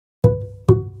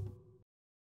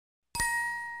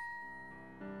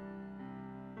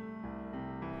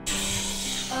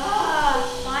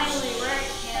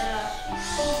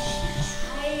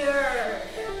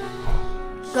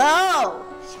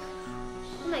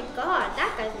my god,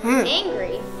 that guy's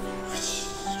angry.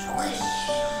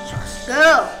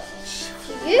 Go.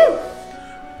 You.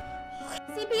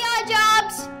 CPR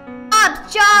jobs.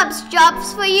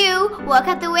 Jobs for you. Work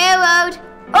at the railroad.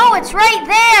 Oh, it's right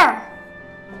there.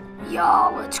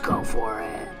 Y'all, let's go for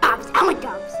it. I want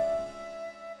jobs.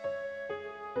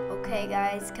 Okay,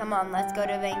 guys, come on, let's go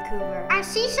to Vancouver. I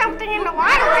see something in the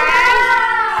water,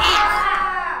 guys.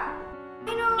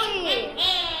 Finally.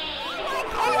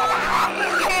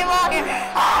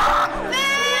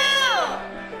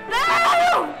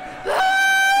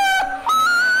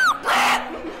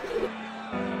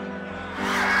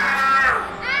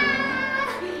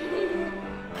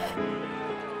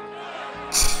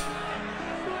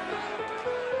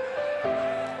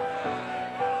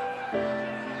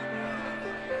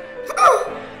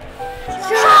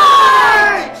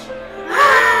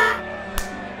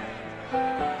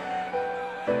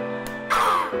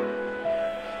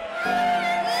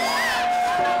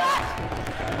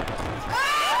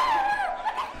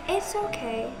 It's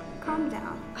okay. Calm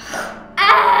down.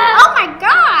 Oh my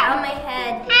god! On my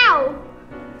head. Ow!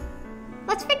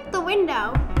 Let's fix the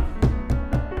window.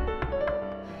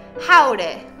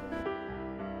 Howdy.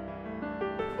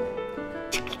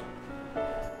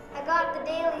 I got the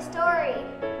daily story.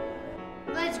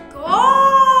 Let's go!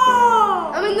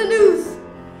 I'm in the news.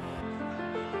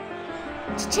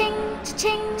 Cha-ching,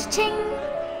 cha-ching, cha-ching.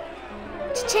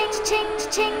 Cha-ching, cha-ching,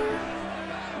 cha-ching.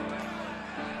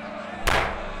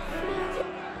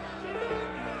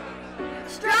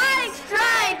 Strike!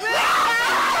 Strike!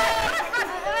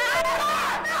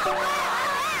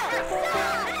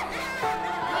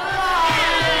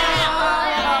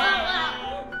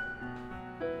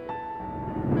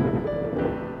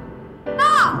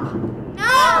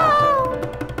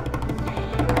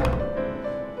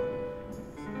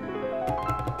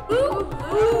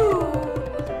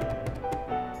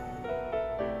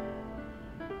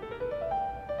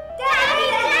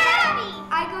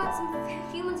 I got some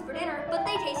humans for dinner, but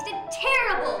they tasted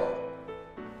terrible.